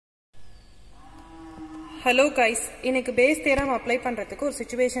Hello guys, இன்னைக்கு base theorem apply பண்றதுக்கு ஒரு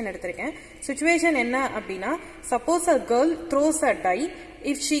situation எடுத்திருக்கேன். Situation என்ன அப்படினா, suppose a girl throws a die.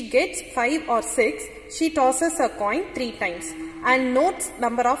 If she gets 5 or 6, she tosses a coin 3 times and notes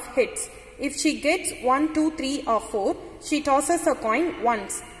number of hits. If she gets 1, 2, 3 or 4, she tosses a coin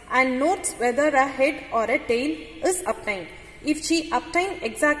once and notes whether a head or a tail is obtained. If she obtained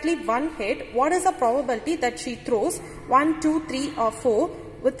exactly one head, what is the probability that she throws 1, 2, 3 or 4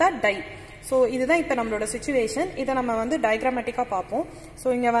 with a die? So, இதுதான் இப்ப நம்மளோட situation. இத நம்ம வந்து டயகிராமேட்டிக்கா பாப்போம். So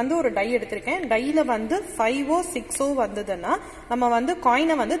இங்க வந்து ஒரு டை எடுத்திருக்கேன். டைல வந்து 5 ஓ 6 ஓ வந்ததுன்னா நம்ம வந்து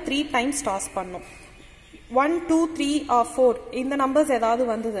காயினை வந்து 3 டைம்ஸ் டாஸ் பண்ணனும். 1, 2, 3 or 4 இந்த நம்பர்ஸ் ஏதாவது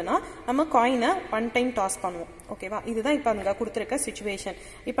வந்ததுன்னா நம்ம காயினை 1 டைம் டாஸ் பண்ணுவோம். ஓகேவா? இதுதான் இப்ப அங்க கொடுத்திருக்க சிச்சுவேஷன்.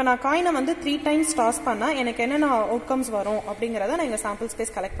 இப்ப நான் காயினை வந்து 3 டைம்ஸ் டாஸ் பண்ணா எனக்கு என்னென்ன அவுட்கம்ஸ் வரும் அப்படிங்கறத நான் இங்க சாம்பிள்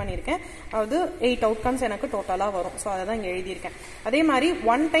ஸ்பேஸ் கலெக்ட் பண்ணிருக்கேன். அதாவது 8 அவுட்கம்ஸ் எனக்கு டோட்டலா வரும். சோ அத தான் இங்க எழுதி இருக்கேன். அதே மாதிரி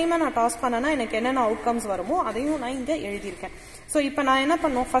 1 டைம் நான் டாஸ் பண்ணனா எனக்கு என்னென்ன அவுட்கம்ஸ் வருமோ அதையும் நான் இங்க எழுதி இருக்கேன். சோ இப்போ நான் என்ன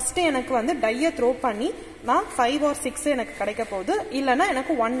பண்ணுவோம், ஃபர்ஸ்ட் எனக்கு வந்து டைய த்ரோ பண்ணி நான் 5 or 6 எனக்கு கிடைக்க போகுது, இல்லனா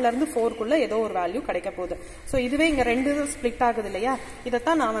எனக்கு 1ல இருந்து 4 குள்ள ஏதோ ஒரு வேல்யூ கிடைக்க போகுது. சோ இதுவே இங்க ரெண்டு ஸ்ப்ளிட் ஆகுது இல்லையா,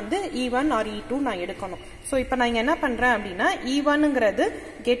 இதத்தான் நான் வந்து E1 or E2 நான் எடுக்கணும். சோ இப்போ நான் இங்க என்ன பண்றேன் அப்படின்னா, E1ங்கிறது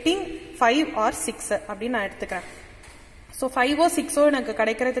கெட்டிங் 5 or 6 அப்படின்னு நான் எடுத்துக்கிறேன். சோ 5 ஓ 6 ஓ எனக்கு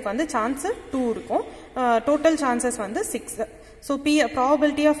கிடைக்கிறதுக்கு வந்து சான்ஸ் 2 இருக்கும். டோட்டல் சான்சஸ் வந்து 6. சோ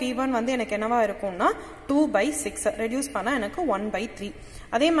probability of E1 வந்து எனக்கு என்னவா இருக்கும்னா 2/6 ரெடியூஸ் பண்ணா எனக்கு 1/3.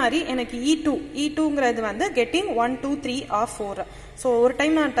 அதே மாதிரி எனக்கு E2ங்கிறது வந்து கெட்டிங் 1, 2, 3 or 4. சோ ஒரு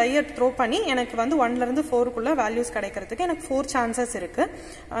டைம் நான் டைய த்ரோ பண்ணி எனக்கு வந்து 1ல இருந்து 4 குள்ள வேல்யூஸ் கிடைக்கிறதுக்கு எனக்கு 4 சான்சஸ் இருக்கு.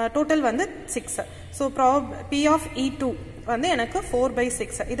 டோட்டல் வந்து 6. சோ P of E2 வந்து எனக்கு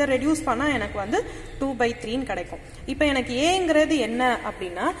 4/6. இத ரெடியூஸ் பண்ணா எனக்கு வந்து 2/3 கிடைக்கும். இப்போ எனக்கு Aங்கிறது என்ன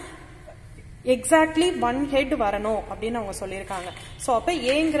அப்படின்னா எக்ஸாக்ட்லி 1 ஹெட் வரணும் அப்படின்னு அவங்க சொல்லியிருக்காங்க. சோ அப்ப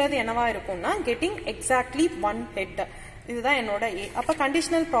Aங்கிறது என்னவா இருக்கும்னா கெட்டிங் எக்ஸாக்ட்லி 1 ஹெட். இதுதான் என்னோட A. அப்ப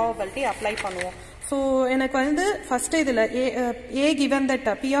கண்டிஷனல் ப்ராபபிலிட்டி அப்ளை பண்ணுவோம். சோ எனக்கு வந்து ஃபர்ஸ்ட் இதுல A given that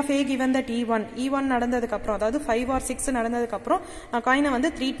P of A given that E1 நடந்ததுக்கு அப்புறம், அதாவது 5 or 6 நடந்ததுக்கு அப்புறம் நான் காயினை வந்து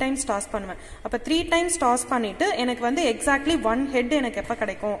 3 டைம்ஸ் டாஸ் பண்ணுவேன். அப்ப 3 டைம்ஸ் டாஸ் பண்ணிட்டு எனக்கு வந்து எக்ஸாக்ட்லி 1 ஹெட் எனக்கு எப்ப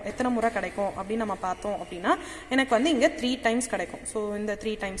கிடைக்கும், எத்தனை முறை கிடைக்கும் அப்படின்னு நம்ம பார்த்தோம் அப்படின்னா எனக்கு வந்து இங்க 3 டைம்ஸ் கிடைக்கும். சோ இந்த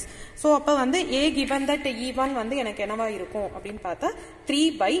 3 டைம்ஸ். சோ அப்ப வந்து A given that E1 வந்து எனக்கு என்னவா இருக்கும் அப்படின்னு பார்த்தா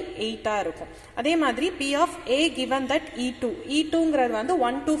 3/8 இருக்கும். அதே மாதிரி P of A given that E2ங்கிறது வந்து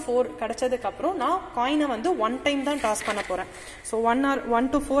 1 to 4 கிடைச்சதுக்கு அப்புறம் நான் காயினை வந்து 1 டைம் தான் டாஸ் பண்ண போறேன். சோ 1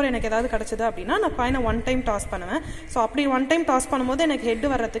 to 4 எனக்கு ஏதாவது கிடைச்சது அப்படின்னா நான் காயினை 1 டைம் டாஸ் பண்ணுவேன். சோ அப்படி 1 டைம் டாஸ் பண்ணும்போது எனக்கு ஹெட்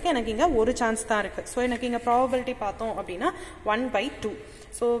வர்றதுக்கு எனக்கு இங்க ஒரு சான்ஸ் தான் இருக்கு. சோ எனக்கு இங்க ப்ராபபிலிட்டி பார்த்தோம் அப்படின்னா 1/2.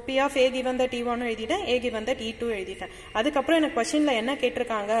 So P of A given that E1 எழுதிட்டேன், A given that E2 எழுதிட்டேன். அதுக்கப்புறம் எனக்கு क्वेश्चनல என்ன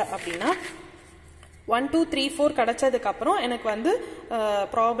கேட்டிருக்காங்க அப்படின்னா 1, 2, 3, 4 கிடைச்சதுக்கு அப்புறம் எனக்கு வந்து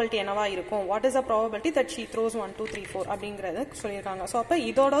ப்ராபபிலிட்டி என்னவா இருக்கும், what is the probability that she throws 1, 2, 3, 4 அப்படிங்கறத சொல்லியிருக்காங்க. சோ அப்ப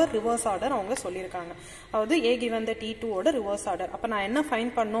இதோட ரிவர்ஸ் ஆர்டர் அவங்க சொல்லியிருக்காங்க. அதாவது A given that E2 ஓட ரிவர்ஸ் ஆர்டர். அப்ப நான் என்ன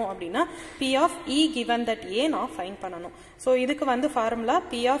ஃபைண்ட் பண்ணணும் அப்படின்னா P of E given that A நான் ஃபைண்ட் பண்ணணும். சோ இதுக்கு வந்து ஃபார்முலா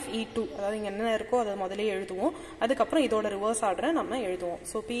P of E2, அதாவது இங்க என்ன இருக்கோ அதை முதல்ல எழுதுவோம். அதுக்கப்புறம் இதோட ரிவர்ஸ் ஆர்டரை நம்ம எழுதுவோம்.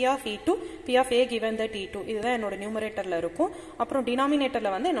 So P of E2, P of A given that E2 இதுதான் என்னோட நியூமரேட்டர்ல இருக்கும். அப்புறம்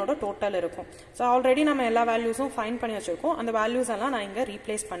டினாமினேட்டர்ல வந்து என்னோட டோட்டல் இருக்கும். சோ ஆல்ரெடி நம்ம எல்லா வேல்யூஸும் ஃபைண்ட் பண்ணி வச்சிருக்கோம். அந்த வேல்யூஸ் எல்லாம் நான் இங்க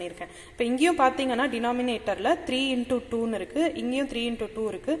ரீப்ளேஸ் பண்ணிருக்கேன். இப்போ இங்கேயும் பாத்தீங்கன்னா டினாமினேட்டர்ல 3 into 2 இருக்கு, இங்கேயும் 3 into 2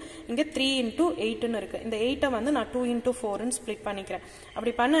 இருக்கு, இங்க 3 into 8 இருக்கு. இந்த 8 வந்து நான் 2 into 4 ஸ்ப்ளிட் பண்ணிக்கிறேன்.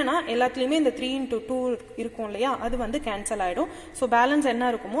 அப்படி பண்ணனா எல்லாத்துலயுமே இந்த 3 into 2 இருக்கும் இல்லையா, அது வந்து கேன்சல் ஆயிடும். சோ பேலன்ஸ் என்ன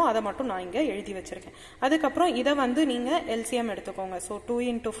இருக்குமோ அதை மட்டும் நான் இங்க எழுதி வச்சிருக்கேன். அதுக்கப்புறம் இதை வந்து நீங்க எல்சிஎம் எடுத்துக்கோங்க. சோ 2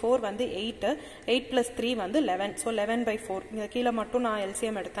 into 4 வந்து 8, 8 plus 3 வந்து 11. சோ 11/4. இங்க கீழே மட்டும் நான்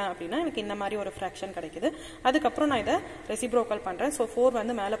எல்சிஎம் எடுத்தேன் அப்படின்னா எனக்கு இந்த மாதிரி ஒரு ஃபிராக்ஷன் கிடைக்குது. அதுக்கப்புறம் நான் இதை ரெசிப்ரோக்கல் பண்றேன். சோ 4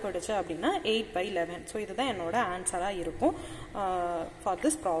 வந்து மேல போயிடுச்சு அப்படின்னா 8/11. சோ இதுதான் என்னோட ஆன்சரா இருக்கும் ஃபார்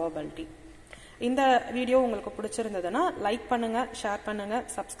திஸ் ப்ராபபிலிட்டி. இந்த வீடியோ உங்களுக்கு பிடிச்சிருந்ததுன்னா லைக் பண்ணுங்க, ஷேர் பண்ணுங்க,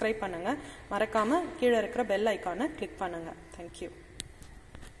 சப்ஸ்கிரைப் பண்ணுங்க. மறக்காம கீழே இருக்கிற பெல் ஐகானை கிளிக் பண்ணுங்க. தேங்க்யூ.